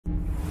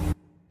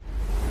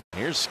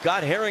Here's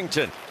Scott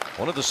Harrington,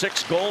 one of the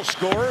 6 goal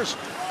scorers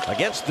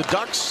against the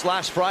Ducks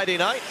last Friday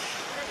night.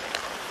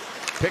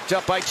 Picked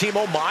up by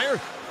Timo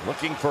Meier,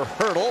 looking for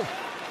Hurdle.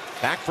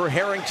 Back for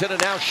Harrington, and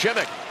now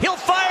Šimek. He'll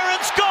fire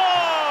and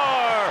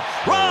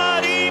score!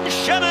 Radim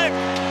Šimek!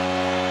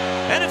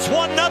 And it's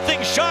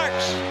 1-0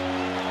 Sharks.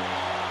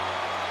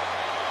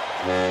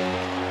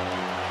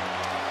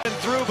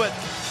 Through, but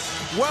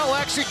well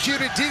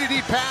executed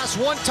DDD pass,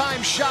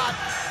 one-time shot,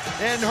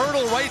 and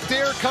Hurdle right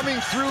there coming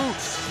through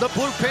the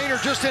blue painter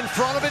just in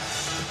front of it.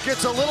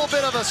 Gets a little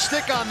bit of a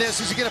stick on this.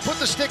 Is he going to put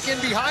the stick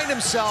in behind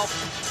himself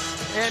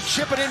and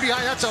chip it in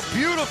behind? That's a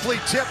beautifully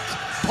tipped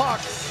puck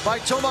by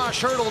Tomas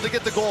Hurdle to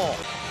get the goal.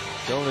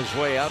 Going his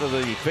way out of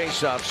the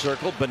face-off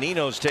circle.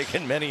 Bonino's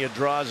taken many a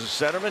draw as a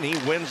centerman. He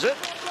wins it.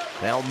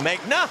 Now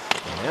Megna,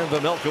 and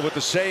Vejmelka with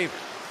the save.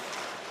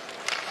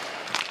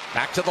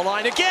 Back to the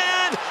line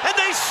again, and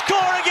they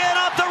score again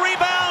off the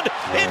rebound.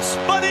 It's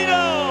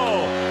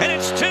Bonino, and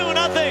it's 2-0.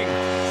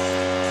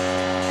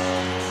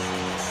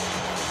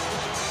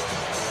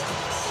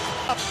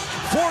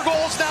 4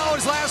 goals now in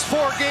his last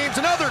 4 games.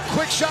 Another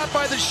quick shot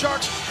by the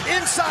Sharks.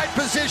 Inside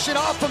position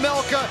off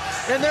Vejmelka,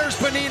 and there's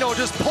Bonino.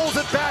 Just pulls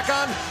it back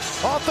on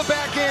off the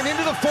backhand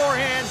into the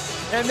forehand,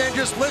 and then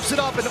just lifts it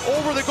up and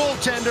over the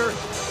goaltender.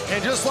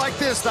 And just like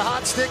this, the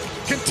hot stick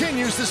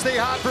continues to stay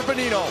hot for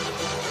Bonino.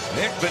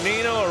 Nick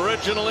Bonino,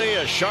 originally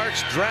a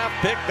Sharks draft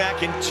pick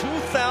back in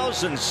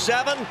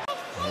 2007.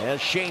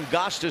 As Shane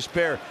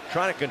Gostisbehere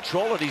trying to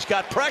control it. He's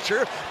got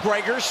pressure.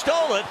 Gregor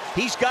stole it.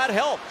 He's got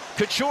help.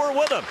 Couture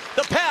with him.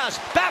 The pass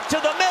back to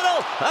the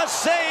middle. A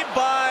save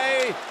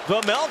by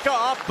Vejmelka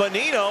off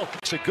Bonino.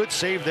 It's a good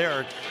save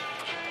there.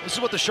 This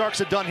is what the Sharks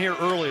have done here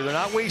earlier. They're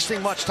not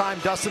wasting much time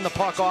dusting the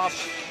puck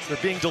off. They're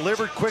being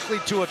delivered quickly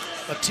to a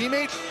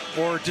teammate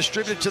or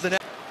distributed to the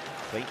net.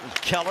 Clayton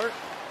Keller.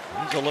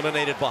 He's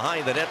eliminated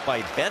behind the net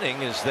by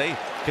Benning as they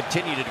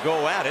continue to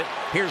go at it.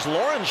 Here's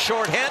Lawrence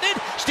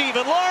shorthanded.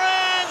 Steven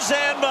Lawrence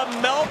and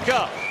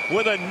Vejmelka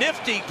with a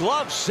nifty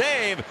glove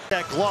save.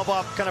 That glove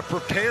up kind of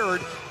prepared,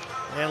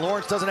 and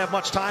Lawrence doesn't have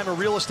much time or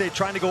real estate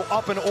trying to go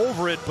up and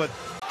over it, but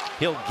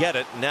he'll get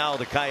it. Now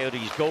the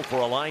Coyotes go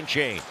for a line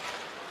change.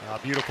 A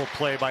beautiful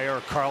play by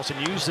Erik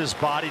Karlsson. Used his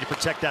body to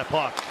protect that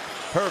puck.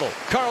 Hurdle,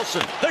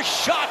 Karlsson, the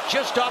shot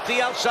just off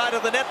the outside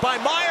of the net by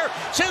Meier.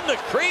 It's in the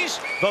crease.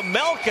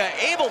 Vejmelka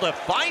able to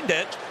find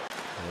it.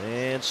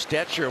 And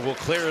Stetcher will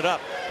clear it up.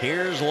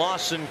 Here's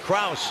Lawson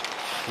Krause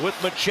with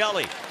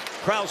Michelli.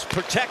 Krause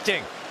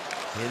protecting.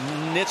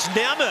 And it's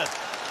Nemeth.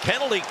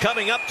 Penalty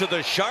coming up to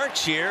the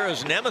Sharks here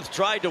as Nemeth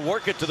tried to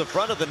work it to the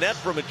front of the net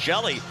for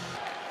Michelli.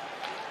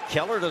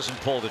 Keller doesn't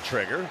pull the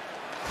trigger.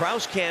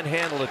 Krause can't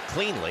handle it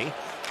cleanly.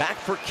 Back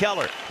for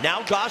Keller.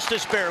 Now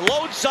Gostisbehere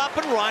loads up,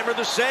 and Reimer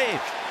the save.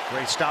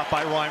 Great stop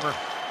by Reimer.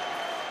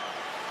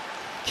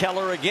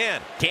 Keller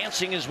again,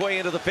 dancing his way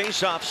into the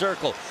face-off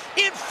circle.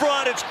 In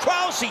front, it's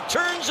Krause. He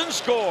turns and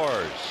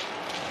scores.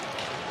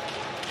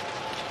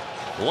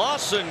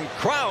 Lawson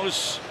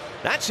Krause,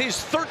 that's his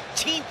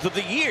 13th of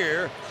the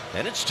year,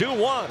 and it's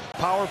 2-1.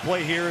 Power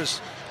play here is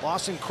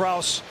Lawson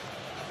Krause.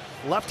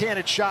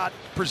 Left-handed shot,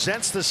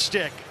 presents the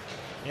stick,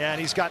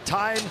 and he's got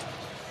time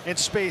and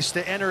space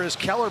to enter as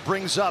Keller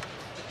brings up,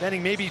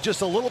 bending maybe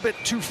just a little bit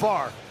too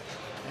far.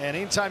 And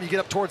anytime you get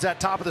up towards that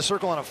top of the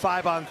circle on a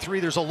 5-on-3,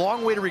 there's a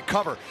long way to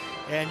recover,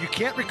 and you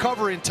can't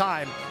recover in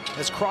time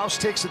as Krause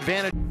takes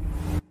advantage.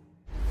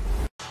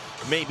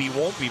 Maybe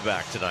won't be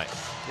back tonight.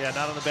 Yeah,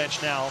 not on the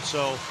bench now,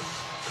 so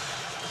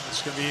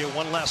it's going to be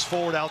one less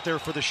forward out there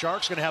for the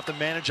Sharks. Going to have to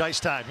manage ice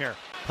time here.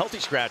 Healthy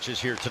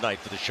scratches here tonight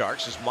for the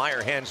Sharks as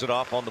Meier hands it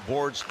off on the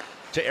boards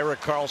to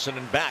Erik Karlsson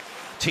and back.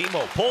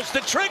 Timo pulls the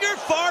trigger,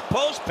 far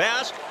post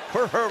pass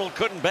for Hurdle,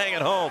 couldn't bang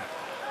it home.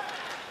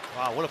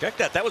 Wow, what a check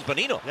that. That was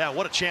Bonino. Yeah,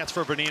 what a chance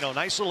for Bonino.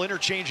 Nice little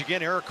interchange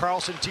again. Erik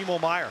Karlsson, Timo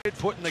Meier.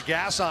 Putting the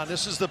gas on.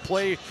 This is the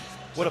play.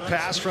 What a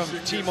pass from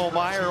Timo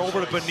Meier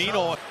over to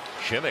Bonino.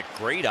 Šimek,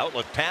 great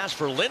outlet pass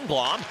for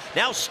Lindblom.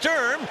 Now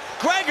Sturm,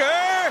 Gregor,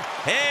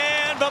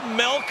 and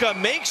Vejmelka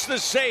makes the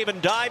save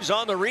and dives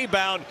on the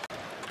rebound.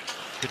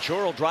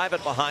 Couture will drive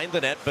it behind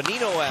the net.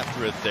 Bonino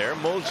after it there.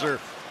 Moser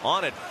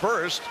on it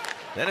first.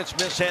 Then it's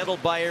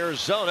mishandled by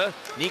Arizona.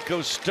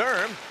 Nico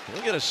Sturm,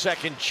 he'll get a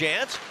second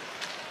chance.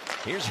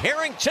 Here's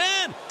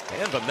Harrington,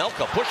 and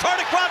Vejmelka push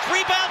hard across,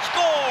 rebound,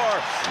 score!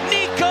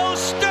 Nico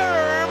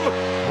Sturm,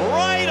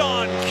 right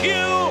on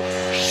cue.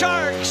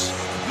 Sharks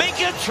make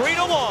it 3-1.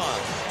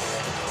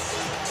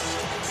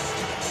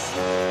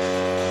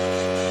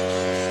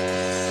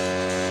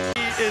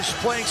 He is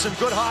playing some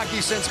good hockey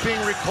since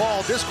being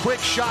recalled. This quick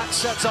shot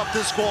sets up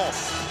this goal.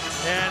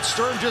 And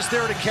Sturm just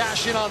there to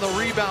cash in on the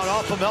rebound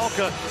off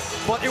Vejmelka.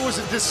 But it was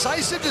a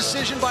decisive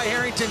decision by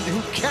Harrington,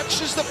 who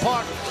catches the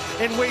puck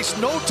and wastes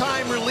no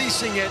time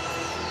releasing it.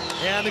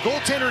 And the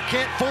goaltender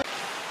can't fool.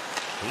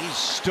 He's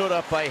stood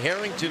up by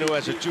Harrington, who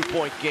has a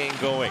 2-point game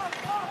going.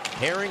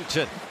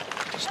 Harrington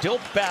still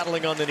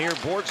battling on the near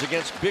boards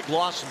against big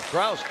Lawson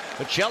Krause.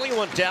 Michelli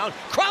went down.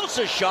 Krause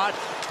a shot.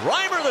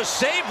 Reimer the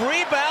save,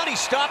 rebound. He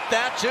stopped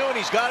that too, and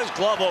he's got his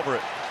glove over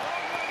it.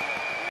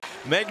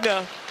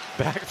 Megna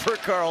Back for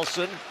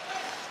Carlson.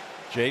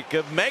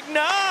 Jacob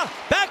Megna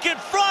back in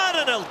front,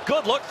 and a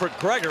good look for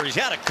Gregor. He's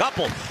had a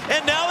couple,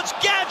 and now it's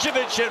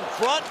Gadjevich in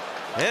front,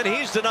 and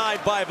he's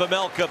denied by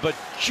Vejmelka, but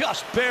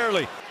just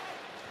barely.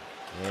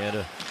 And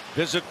a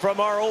visit from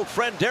our old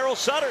friend Daryl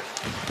Sutter.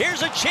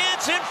 Here's a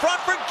chance in front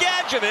for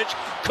Gadjevich.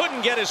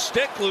 Couldn't get his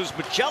stick loose,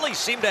 but Jelly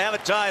seemed to have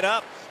it tied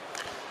up.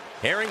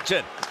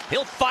 Harrington,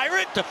 he'll fire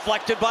it,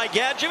 deflected by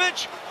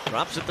Gadjevich.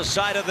 Drops at the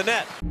side of the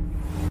net.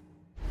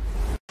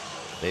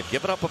 They've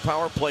given up a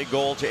power play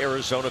goal to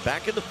Arizona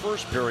back in the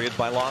first period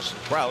by Lawson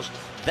Crouse.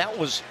 That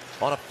was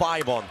on a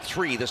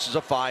 5-on-3. This is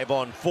a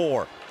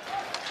 5-on-4.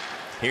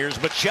 Here's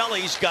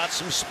Michelli's got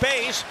some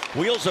space.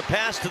 Wheels a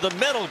pass to the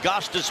middle.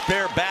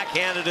 Gostisbehere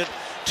backhanded it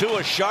to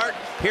a Shark.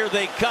 Here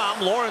they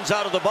come. Lauren's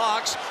out of the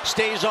box.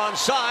 Stays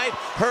onside.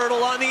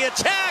 Hurdle on the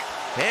attack.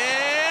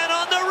 And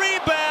on the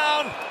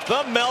rebound,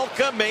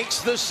 Vejmelka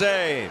makes the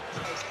save.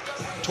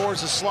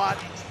 Towards the slot.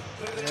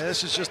 Yeah,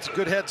 this is just a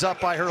good heads up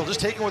by Hurdle. Just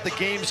taking what the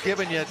game's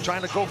given you,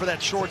 trying to go for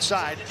that short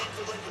side.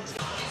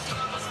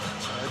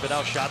 They've been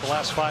outshot the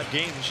last 5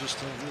 games,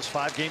 just in this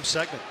 5-game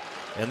segment.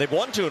 And they've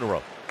won 2 in a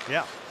row.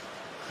 Yeah.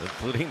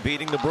 Including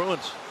beating the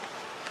Bruins.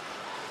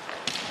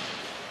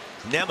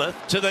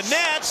 Nemeth to the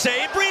net,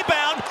 save,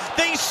 rebound,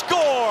 they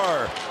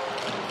score!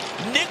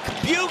 Nick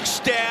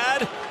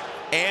Bjugstad,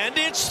 and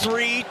it's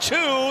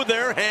 3-2,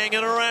 they're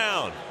hanging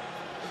around.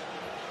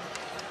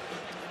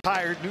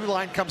 Tired, new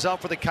line comes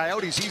out for the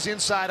Coyotes. He's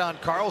inside on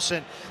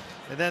Carlson,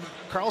 and then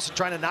Carlson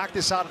trying to knock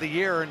this out of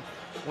the air, and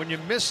when you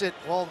miss it,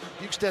 well,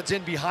 Bjugstad's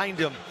in behind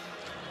him,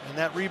 and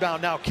that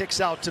rebound now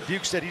kicks out to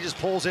Bjugstad. He just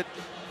pulls it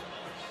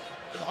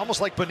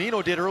almost like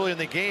Bonino did early in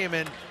the game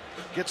and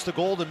gets the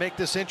goal to make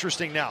this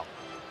interesting now.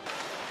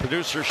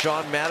 Producer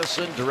Sean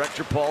Madison,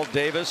 director Paul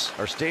Davis,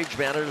 our stage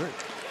manager,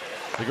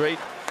 the great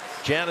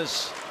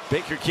Janice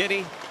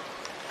Baker-Kinney.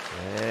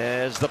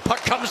 As the puck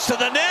comes to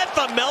the net,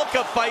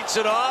 Vejmelka fights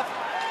it off.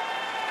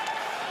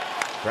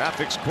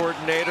 Graphics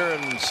coordinator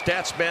and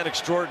stats man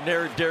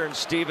extraordinaire Darren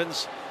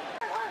Stevens.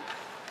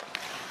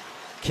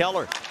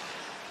 Keller.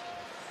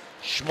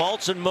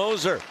 Schmaltz and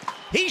Moser.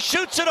 He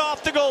shoots it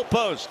off the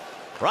goalpost.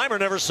 Reimer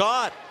never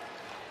saw it.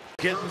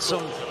 Getting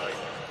some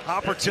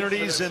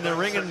opportunities, and they're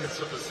ringing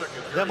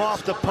them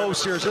off the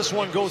post here as this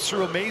one goes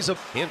through a maze of.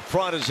 In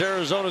front as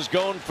Arizona's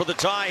going for the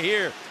tie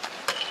here.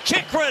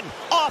 Chychrun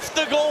off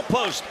the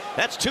goalpost.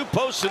 That's 2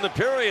 posts in the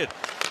period.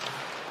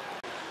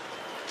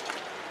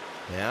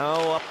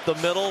 Now up the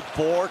middle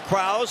for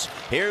Crouse.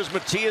 Here's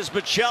Matias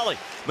Michelli.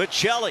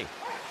 Michelli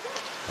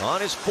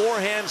on his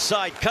forehand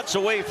side, cuts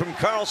away from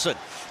Carlson.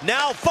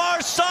 Now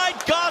far side,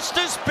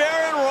 Gostisbehere,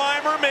 and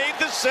Reimer made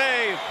the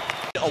save.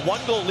 A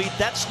 1-goal lead,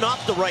 that's not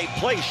the right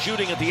place,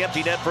 shooting at the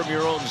empty net from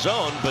your own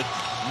zone, but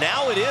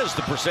now it is.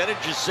 The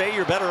percentages say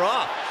you're better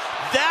off.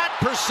 That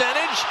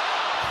percentage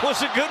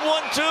was a good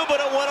one too, but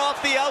it went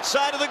off the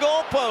outside of the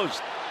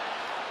goalpost.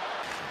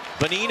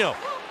 Bonino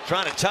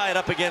trying to tie it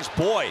up against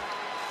Boyd.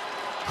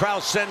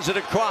 Crouse sends it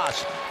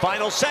across.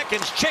 Final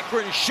seconds,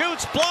 Chychrun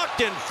shoots,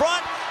 blocked in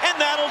front,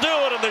 and that'll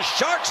do it, and the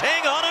Sharks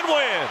hang on and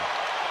win.